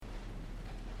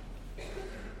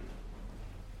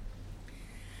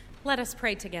Let us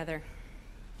pray together.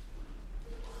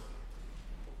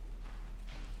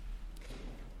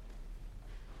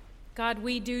 God,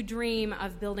 we do dream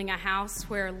of building a house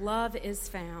where love is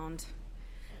found.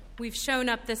 We've shown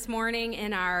up this morning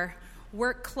in our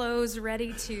work clothes,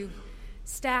 ready to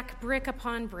stack brick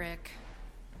upon brick,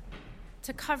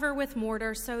 to cover with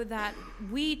mortar so that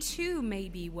we too may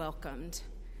be welcomed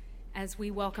as we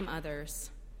welcome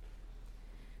others.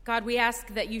 God, we ask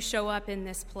that you show up in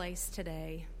this place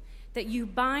today, that you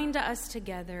bind us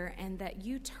together, and that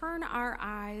you turn our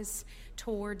eyes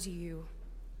towards you.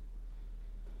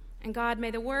 And God, may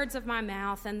the words of my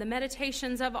mouth and the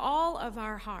meditations of all of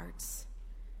our hearts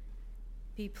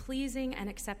be pleasing and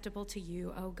acceptable to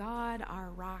you, O God, our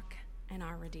rock and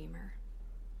our Redeemer.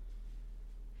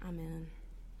 Amen.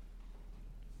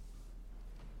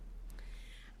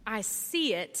 I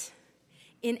see it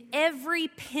in every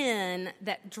pin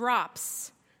that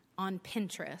drops on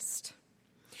Pinterest.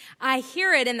 I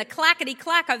hear it in the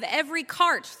clackety-clack of every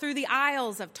cart through the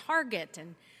aisles of Target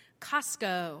and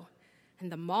Costco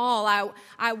and the mall.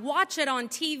 I watch it on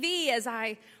TV as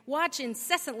I watch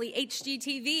incessantly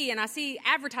HGTV, and I see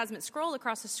advertisements scroll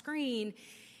across the screen.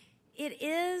 It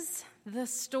is the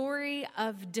story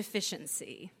of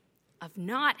deficiency, of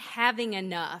not having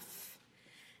enough.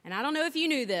 And I don't know if you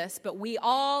knew this, but we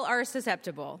all are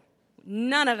susceptible.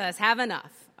 None of us have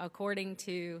enough, according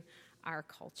to our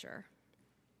culture.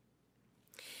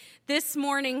 This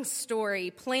morning's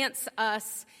story plants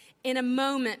us in a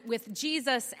moment with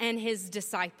Jesus and his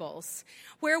disciples,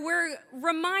 where we're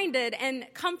reminded and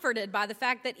comforted by the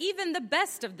fact that even the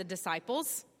best of the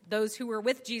disciples, those who were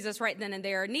with Jesus right then and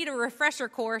there, need a refresher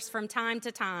course from time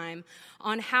to time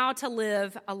on how to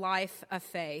live a life of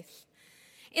faith.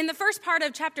 In the first part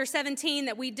of chapter 17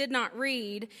 that we did not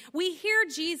read, we hear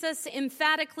Jesus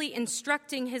emphatically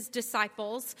instructing his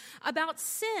disciples about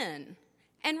sin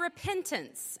and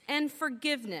repentance and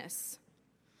forgiveness.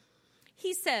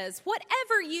 He says,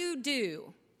 whatever you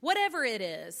do, whatever it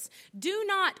is, do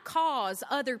not cause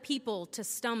other people to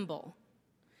stumble.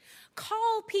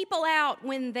 Call people out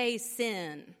when they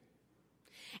sin.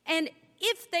 And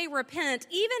if they repent,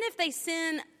 even if they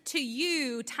sin to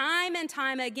you time and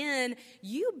time again,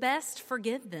 you best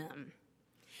forgive them.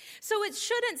 So it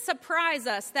shouldn't surprise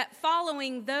us that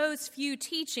following those few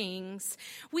teachings,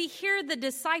 we hear the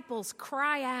disciples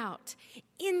cry out,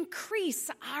 "Increase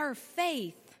our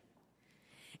faith."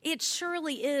 It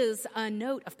surely is a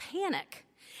note of panic.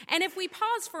 And if we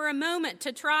pause for a moment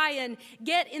to try and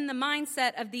get in the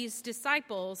mindset of these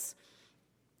disciples,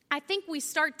 I think we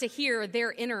start to hear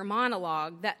their inner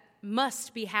monologue that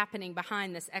must be happening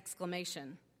behind this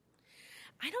exclamation.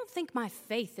 I don't think my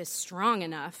faith is strong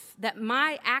enough that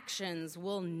my actions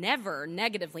will never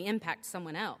negatively impact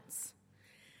someone else.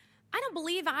 I don't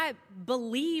believe I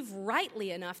believe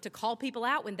rightly enough to call people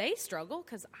out when they struggle,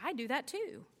 because I do that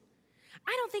too.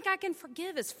 I don't think I can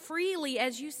forgive as freely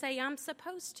as you say I'm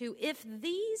supposed to. If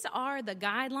these are the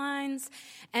guidelines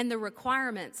and the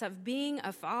requirements of being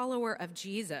a follower of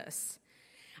Jesus,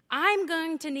 I'm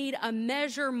going to need a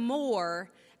measure more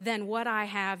than what I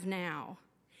have now.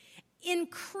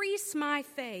 Increase my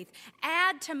faith,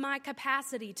 add to my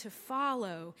capacity to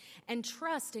follow and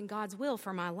trust in God's will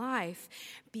for my life,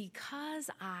 because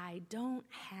I don't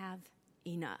have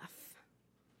enough.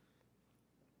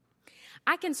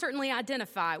 I can certainly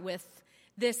identify with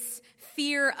this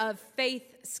fear of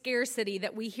faith scarcity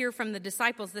that we hear from the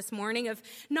disciples this morning, of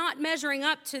not measuring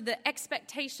up to the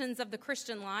expectations of the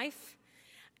Christian life.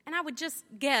 And I would just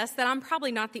guess that I'm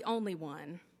probably not the only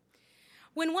one.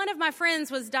 When one of my friends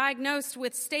was diagnosed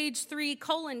with stage 3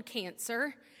 colon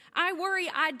cancer, I worry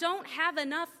I don't have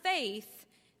enough faith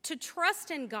to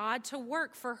trust in God to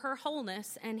work for her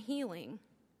wholeness and healing.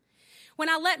 When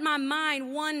I let my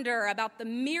mind wander about the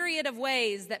myriad of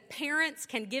ways that parents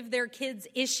can give their kids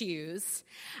issues,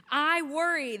 I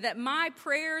worry that my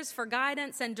prayers for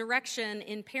guidance and direction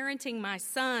in parenting my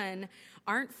son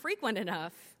aren't frequent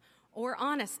enough or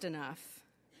honest enough.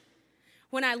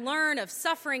 When I learn of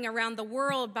suffering around the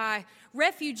world by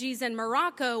refugees in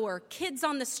Morocco, or kids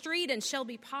on the street in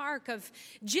Shelby Park, of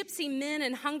gypsy men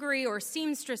in Hungary or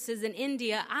seamstresses in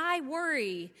India, I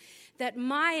worry that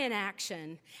my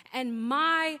inaction and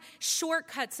my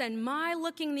shortcuts and my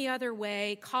looking the other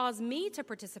way cause me to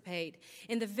participate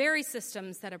in the very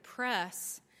systems that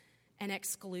oppress and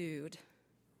exclude.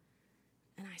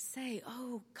 And I say,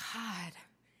 oh God,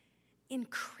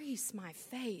 increase my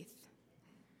faith.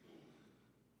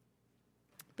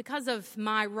 Because of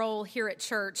my role here at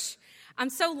church,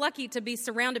 I'm so lucky to be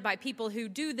surrounded by people who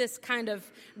do this kind of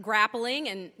grappling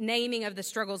and naming of the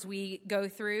struggles we go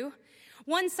through.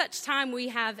 One such time we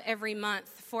have every month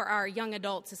for our young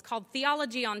adults is called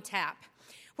Theology on Tap,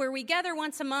 where we gather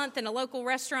once a month in a local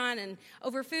restaurant and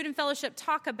over food and fellowship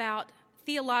talk about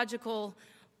theological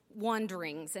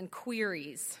wanderings and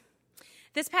queries.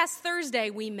 This past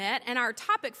Thursday we met, and our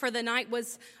topic for the night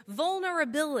was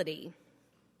vulnerability.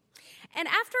 And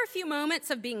after a few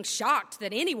moments of being shocked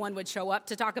that anyone would show up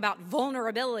to talk about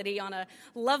vulnerability on a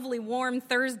lovely warm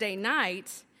Thursday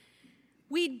night,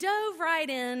 we dove right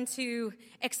in to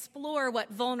explore what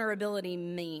vulnerability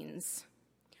means,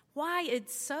 why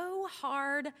it's so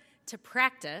hard to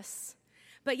practice,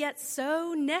 but yet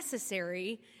so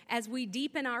necessary as we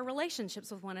deepen our relationships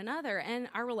with one another and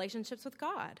our relationships with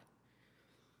God.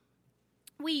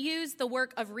 We used the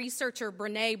work of researcher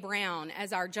Brene Brown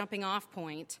as our jumping off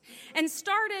point and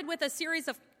started with a series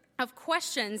of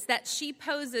questions that she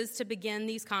poses to begin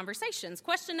these conversations.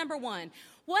 Question number 1,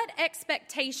 what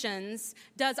expectations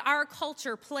does our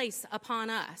culture place upon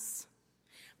us?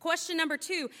 Question number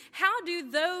 2, how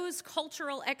do those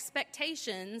cultural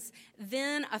expectations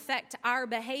then affect our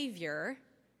behavior?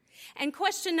 And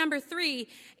question number 3,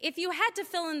 if you had to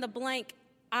fill in the blank,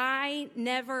 I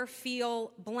never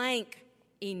feel blank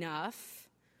enough,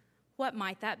 what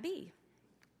might that be?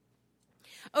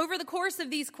 Over the course of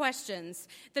these questions,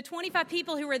 the 25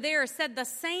 people who were there said the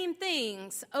same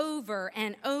things over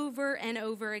and over and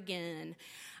over again.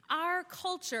 Our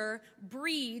culture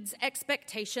breeds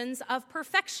expectations of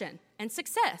perfection and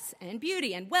success and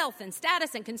beauty and wealth and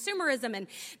status and consumerism and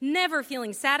never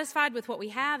feeling satisfied with what we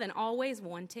have and always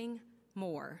wanting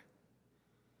more.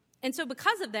 And so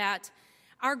because of that,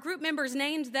 our group members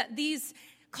named that these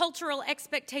cultural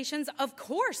expectations, of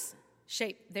course,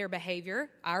 shape their behavior,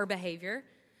 our behavior.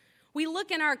 We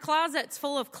look in our closets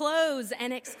full of clothes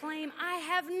and exclaim, I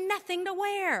have nothing to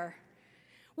wear.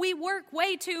 We work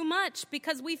way too much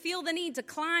because we feel the need to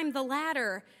climb the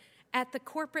ladder at the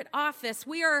corporate office.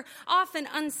 We are often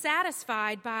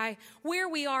unsatisfied by where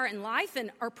we are in life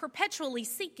and are perpetually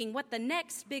seeking what the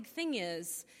next big thing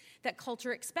is that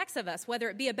culture expects of us, whether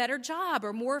it be a better job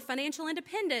or more financial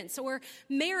independence or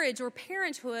marriage or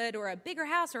parenthood or a bigger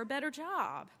house or a better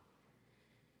job.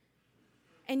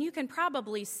 And you can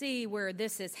probably see where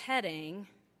this is heading,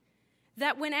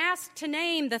 that when asked to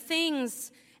name the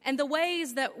things and the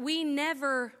ways that we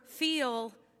never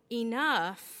feel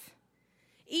enough,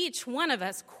 each one of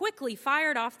us quickly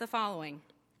fired off the following: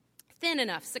 thin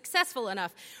enough, successful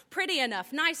enough, pretty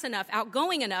enough, nice enough,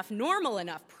 outgoing enough, normal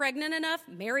enough, pregnant enough,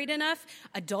 married enough,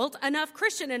 adult enough,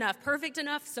 Christian enough, perfect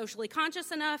enough, socially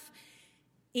conscious enough,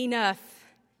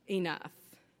 enough.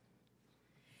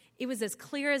 It was as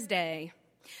clear as day.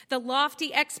 The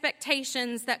lofty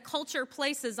expectations that culture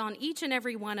places on each and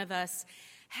every one of us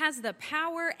has the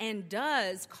power and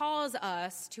does cause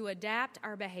us to adapt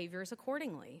our behaviors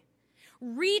accordingly,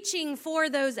 reaching for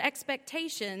those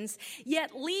expectations,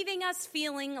 yet leaving us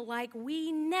feeling like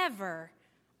we never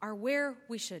are where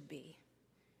we should be.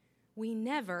 We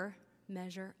never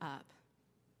measure up.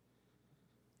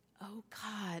 Oh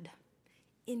God,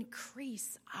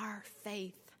 increase our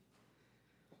faith.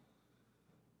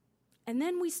 And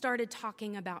then we started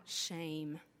talking about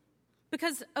shame.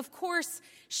 Because, of course,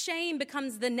 shame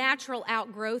becomes the natural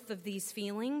outgrowth of these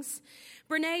feelings.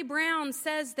 Brene Brown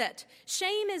says that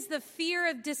shame is the fear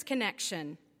of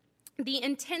disconnection, the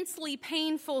intensely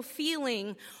painful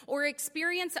feeling or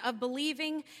experience of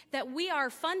believing that we are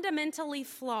fundamentally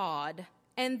flawed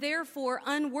and therefore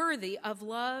unworthy of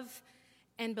love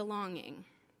and belonging.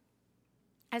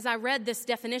 As I read this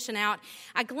definition out,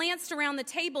 I glanced around the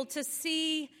table to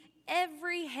see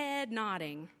every head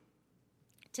nodding,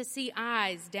 to see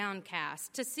eyes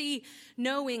downcast, to see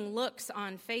knowing looks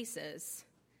on faces.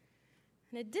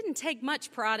 And it didn't take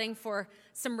much prodding for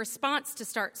some response to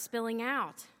start spilling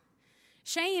out.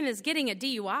 Shame is getting a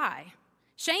DUI.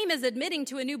 Shame is admitting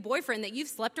to a new boyfriend that you've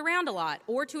slept around a lot,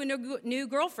 or to a new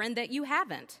girlfriend that you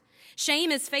haven't.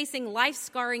 Shame is facing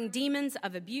life-scarring demons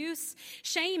of abuse.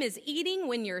 Shame is eating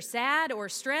when you're sad or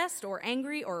stressed or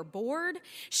angry or bored.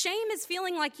 Shame is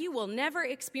feeling like you will never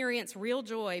experience real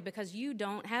joy because you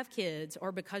don't have kids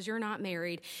or because you're not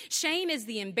married. Shame is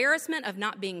the embarrassment of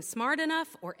not being smart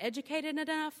enough or educated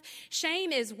enough.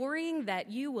 Shame is worrying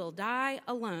that you will die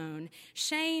alone.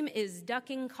 Shame is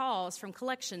ducking calls from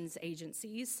collections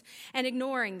agencies and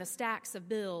ignoring the stacks of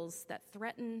bills that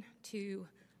threaten to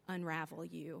unravel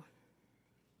you.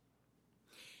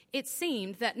 It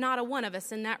seemed that not a one of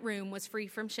us in that room was free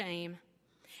from shame,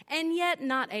 and yet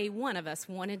not a one of us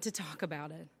wanted to talk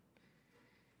about it.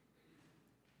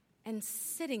 And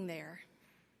sitting there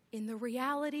in the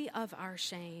reality of our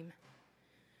shame,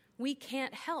 we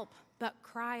can't help but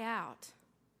cry out,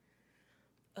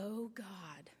 "Oh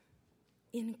God,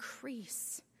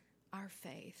 increase our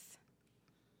faith.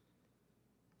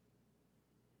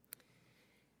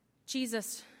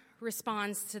 Jesus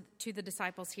responds to the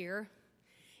disciples here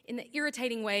in the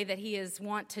irritating way that he is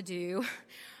wont to do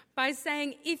by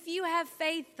saying, if you have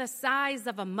faith the size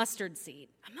of a mustard seed,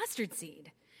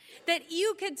 that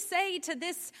you could say to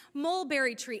this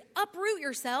mulberry tree, uproot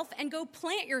yourself and go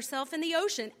plant yourself in the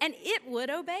ocean, and it would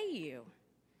obey you.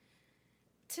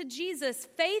 To Jesus,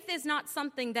 faith is not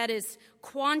something that is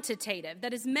quantitative,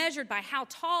 that is measured by how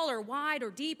tall or wide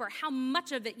or deep or how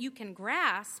much of it you can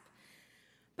grasp,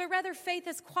 but rather faith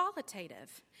is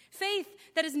qualitative. Faith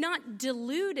that is not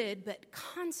diluted but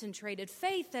concentrated.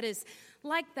 Faith that is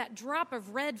like that drop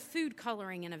of red food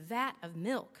coloring in a vat of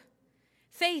milk.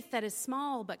 Faith that is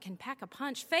small but can pack a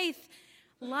punch. Faith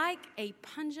like a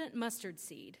pungent mustard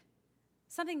seed.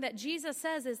 Something that Jesus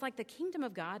says is like the kingdom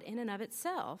of God in and of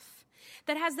itself,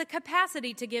 that has the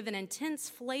capacity to give an intense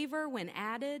flavor when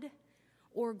added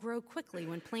or grow quickly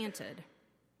when planted.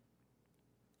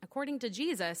 According to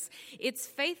Jesus, it's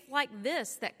faith like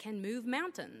this that can move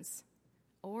mountains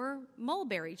or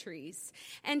mulberry trees.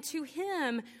 And to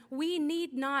him, we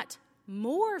need not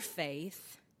more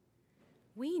faith,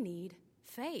 we need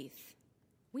faith.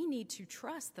 We need to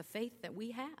trust the faith that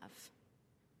we have.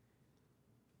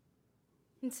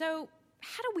 And so,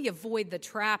 how do we avoid the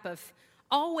trap of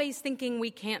always thinking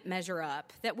we can't measure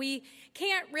up, that we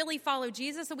can't really follow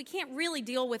Jesus, that we can't really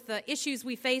deal with the issues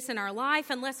we face in our life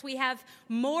unless we have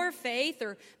more faith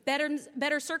or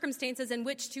better circumstances in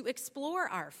which to explore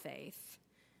our faith?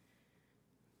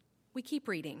 We keep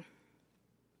reading.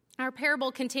 Our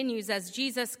parable continues as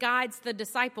Jesus guides the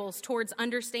disciples towards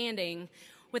understanding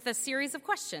with a series of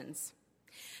questions.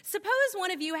 Suppose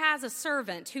one of you has a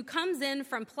servant who comes in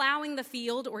from plowing the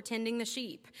field or tending the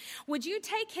sheep. Would you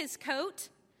take his coat,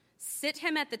 sit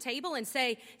him at the table, and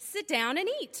say, "Sit down and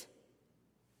eat"?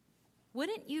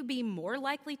 Wouldn't you be more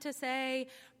likely to say,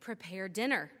 "Prepare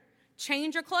dinner,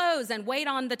 change your clothes, and wait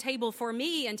on the table for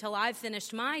me until I've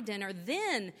finished my dinner,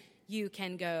 then you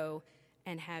can go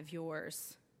and have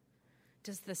yours"?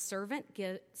 Does the servant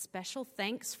get special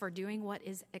thanks for doing what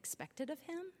is expected of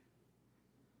him?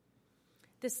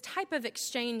 This type of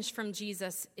exchange from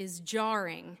Jesus is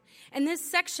jarring. And this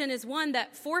section is one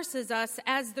that forces us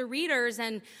as the readers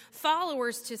and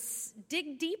followers to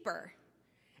dig deeper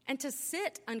and to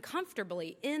sit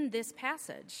uncomfortably in this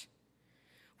passage.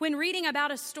 When reading about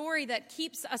a story that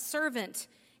keeps a servant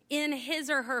in his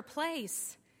or her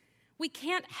place, we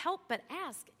can't help but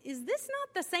ask, is this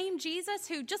not the same Jesus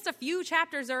who just a few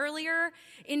chapters earlier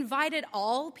invited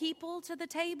all people to the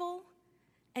table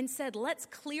and said, let's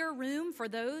clear room for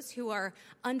those who are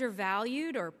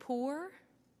undervalued or poor?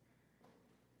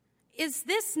 Is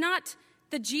this not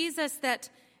the Jesus that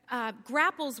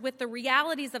grapples with the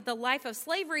realities of the life of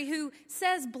slavery, who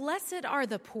says, blessed are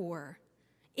the poor,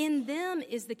 in them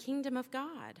is the kingdom of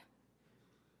God?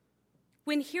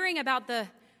 When hearing about the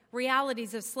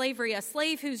realities of slavery, a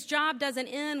slave whose job doesn't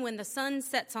end when the sun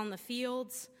sets on the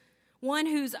fields, one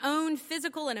whose own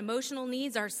physical and emotional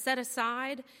needs are set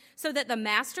aside so that the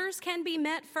master's can be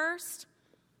met first,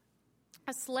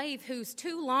 a slave whose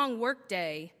too long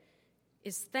workday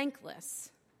is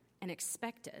thankless and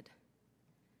expected.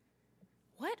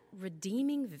 What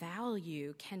redeeming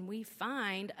value can we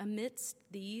find amidst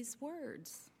these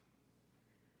words?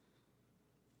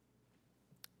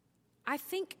 I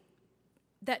think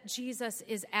that Jesus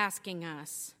is asking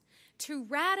us to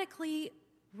radically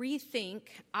rethink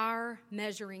our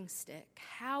measuring stick,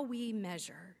 how we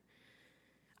measure.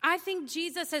 I think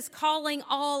Jesus is calling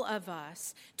all of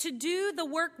us to do the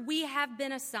work we have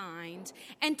been assigned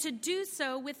and to do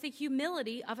so with the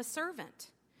humility of a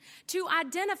servant, to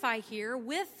identify here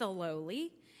with the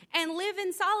lowly and live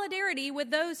in solidarity with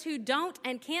those who don't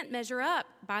and can't measure up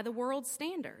by the world's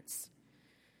standards,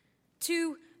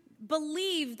 to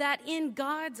believe that in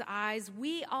God's eyes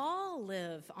we all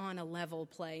live on a level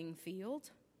playing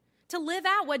field, to live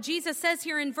out what Jesus says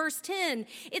here in verse 10.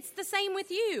 It's the same with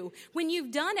you. When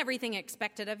you've done everything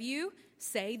expected of you,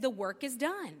 say the work is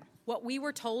done. What we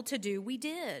were told to do, we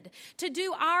did. To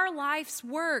do our life's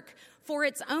work for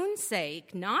its own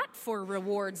sake, not for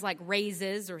rewards like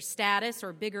raises or status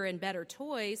or bigger and better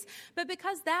toys, but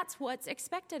because that's what's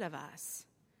expected of us.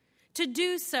 To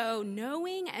do so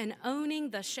knowing and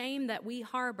owning the shame that we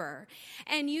harbor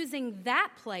and using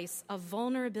that place of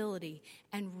vulnerability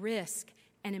and risk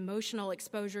and emotional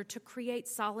exposure to create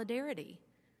solidarity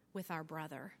with our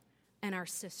brother and our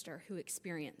sister who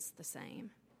experience the same.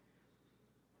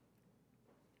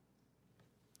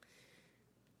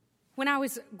 When I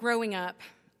was growing up,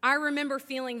 I remember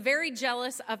feeling very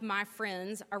jealous of my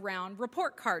friends around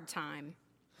report card time.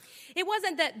 It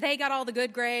wasn't that they got all the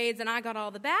good grades and I got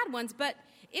all the bad ones, but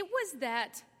it was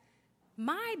that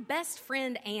my best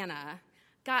friend Anna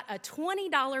got a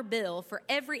 $20 bill for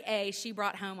every A she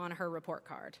brought home on her report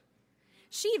card.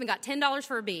 She even got $10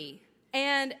 for a B,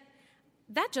 and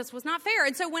that just was not fair.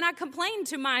 And so when I complained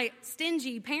to my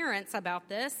stingy parents about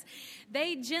this,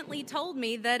 they gently told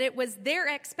me that it was their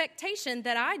expectation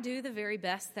that I do the very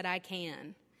best that I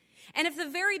can. And if the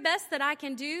very best that I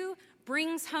can do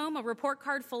brings home a report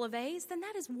card full of A's, then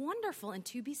that is wonderful and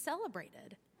to be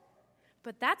celebrated.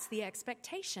 But that's the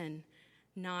expectation,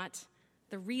 not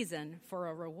the reason for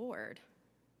a reward.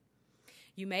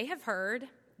 You may have heard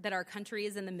that our country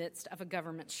is in the midst of a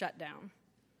government shutdown.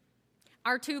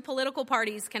 Our two political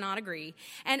parties cannot agree,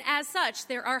 and as such,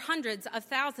 there are hundreds of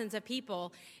thousands of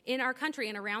people in our country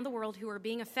and around the world who are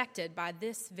being affected by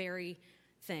this very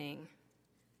thing.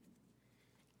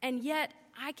 And yet,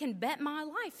 I can bet my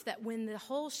life that when the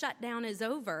whole shutdown is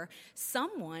over,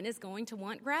 someone is going to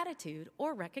want gratitude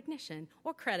or recognition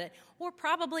or credit or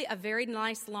probably a very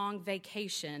nice long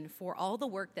vacation for all the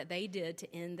work that they did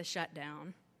to end the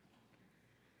shutdown.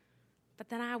 But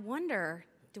then I wonder,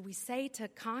 do we say to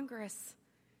Congress,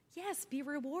 yes, be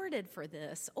rewarded for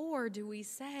this? Or do we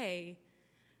say,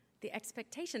 the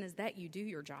expectation is that you do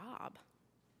your job?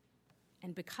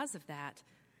 And because of that,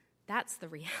 that's the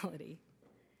reality.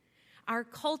 Our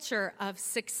culture of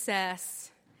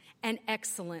success and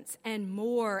excellence and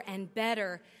more and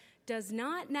better does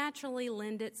not naturally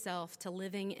lend itself to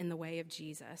living in the way of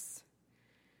Jesus.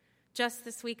 Just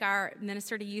this week, our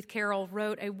Minister to Youth, Carol,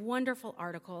 wrote a wonderful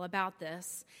article about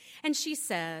this. And she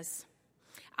says,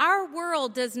 our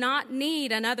world does not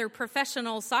need another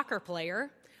professional soccer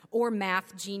player or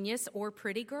math genius or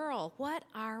pretty girl. What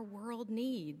our world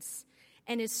needs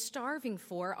and is starving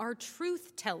for are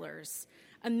truth tellers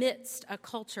amidst a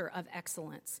culture of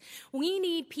excellence. We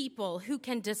need people who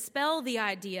can dispel the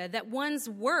idea that one's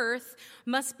worth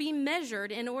must be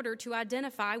measured in order to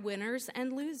identify winners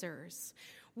and losers.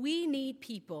 We need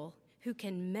people who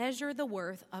can measure the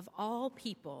worth of all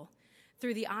people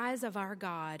through the eyes of our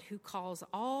God, who calls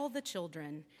all the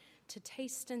children to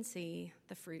taste and see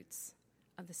the fruits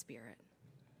of the Spirit.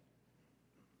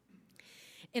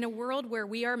 In a world where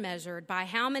we are measured by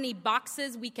how many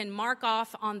boxes we can mark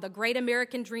off on the Great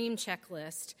American Dream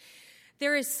checklist,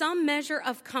 there is some measure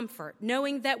of comfort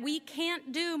knowing that we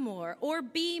can't do more or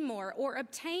be more or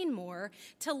obtain more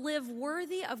to live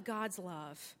worthy of God's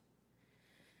love.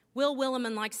 Will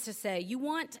Willimon likes to say, you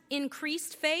want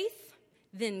increased faith?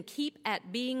 Then keep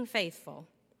at being faithful.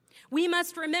 We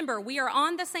must remember we are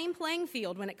on the same playing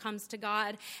field when it comes to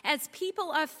God. As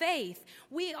people of faith,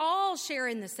 we all share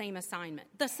in the same assignment,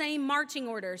 the same marching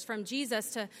orders from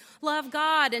Jesus to love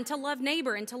God and to love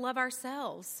neighbor and to love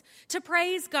ourselves, to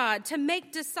praise God, to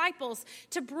make disciples,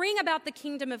 to bring about the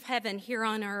kingdom of heaven here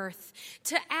on earth,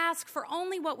 to ask for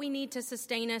only what we need to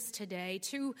sustain us today,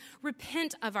 to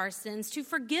repent of our sins, to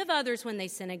forgive others when they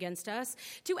sin against us,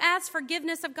 to ask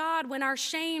forgiveness of God when our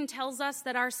shame tells us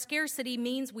that our scarcity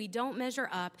means we don't measure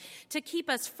up, to keep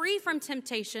us free from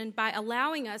temptation by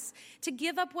allowing us to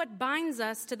give up what binds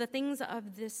us to the things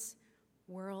of this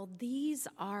world. These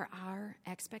are our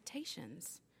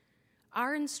expectations,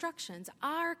 our instructions,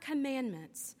 our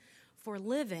commandments for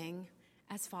living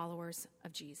as followers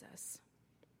of Jesus.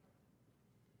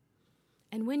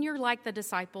 And when you're like the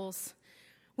disciples,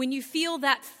 when you feel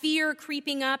that fear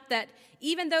creeping up, that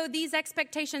even though these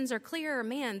expectations are clear,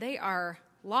 man, they are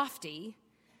lofty,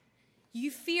 you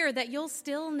fear that you'll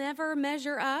still never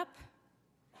measure up.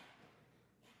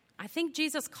 I think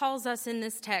Jesus calls us in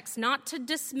this text not to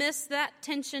dismiss that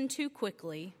tension too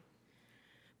quickly,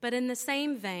 but in the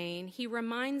same vein, he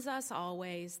reminds us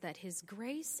always that his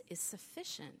grace is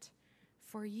sufficient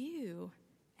for you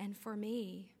and for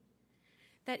me.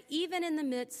 That even in the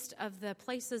midst of the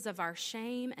places of our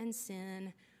shame and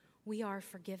sin, we are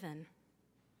forgiven.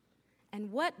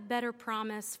 And what better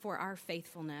promise for our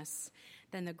faithfulness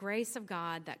than the grace of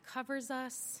God that covers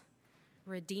us,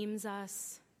 redeems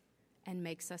us, and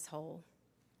makes us whole.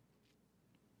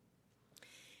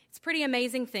 It's a pretty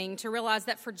amazing thing to realize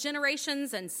that for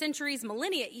generations and centuries,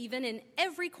 millennia even, in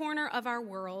every corner of our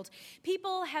world,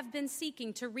 people have been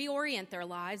seeking to reorient their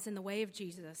lives in the way of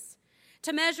Jesus,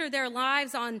 to measure their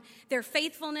lives on their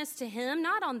faithfulness to him,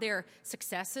 not on their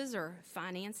successes or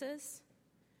finances.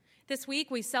 This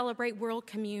week, we celebrate World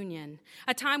Communion,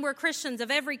 a time where Christians of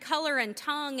every color and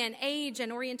tongue and age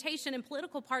and orientation and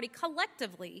political party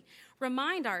collectively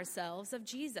remind ourselves of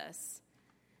Jesus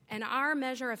and our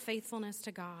measure of faithfulness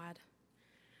to God.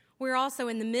 We're also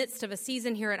in the midst of a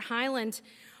season here at Highland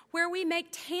where we make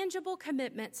tangible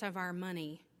commitments of our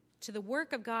money, to the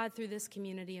work of God through this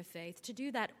community of faith, to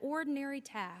do that ordinary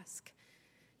task,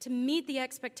 to meet the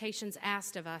expectations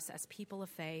asked of us as people of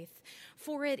faith.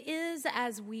 For it is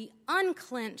as we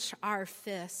unclench our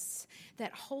fists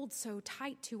that hold so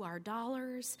tight to our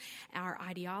dollars, our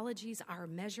ideologies, our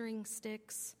measuring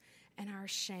sticks, and our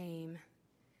shame,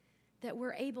 that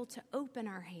we're able to open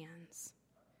our hands,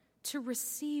 to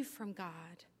receive from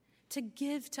God, to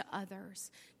give to others,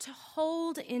 to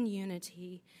hold in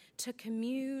unity, to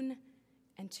commune,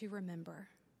 and to remember.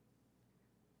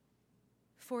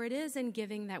 For it is in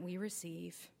giving that we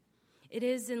receive. It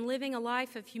is in living a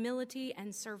life of humility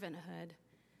and servanthood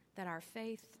that our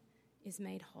faith is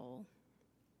made whole.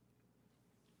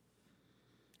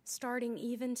 Starting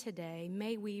even today,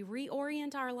 may we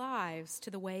reorient our lives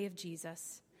to the way of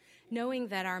Jesus, knowing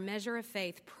that our measure of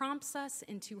faith prompts us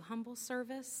into humble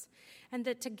service, and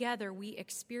that together we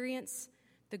experience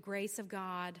the grace of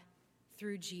God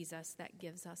through Jesus that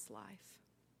gives us life.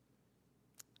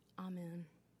 Amen.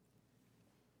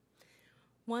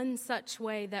 One such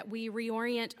way that we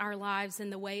reorient our lives in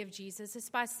the way of Jesus is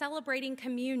by celebrating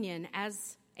communion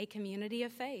as a community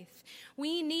of faith.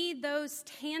 We need those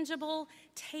tangible,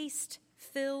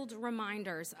 taste-filled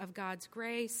reminders of God's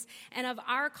grace and of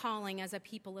our calling as a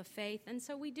people of faith, and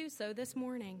so we do so this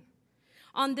morning.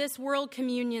 On this World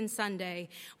Communion Sunday,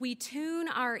 we tune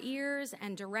our ears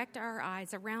and direct our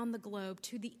eyes around the globe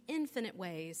to the infinite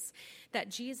ways that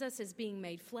Jesus is being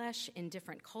made flesh in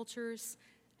different cultures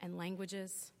and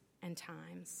languages and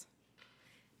times.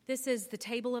 This is the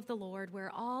table of the Lord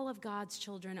where all of God's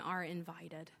children are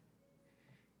invited.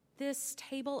 This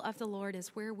table of the Lord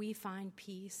is where we find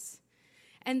peace.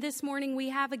 And this morning we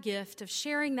have a gift of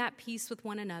sharing that peace with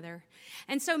one another.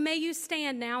 And so may you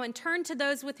stand now and turn to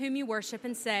those with whom you worship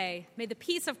and say, "May the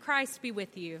peace of Christ be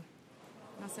with you."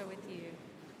 Also with you.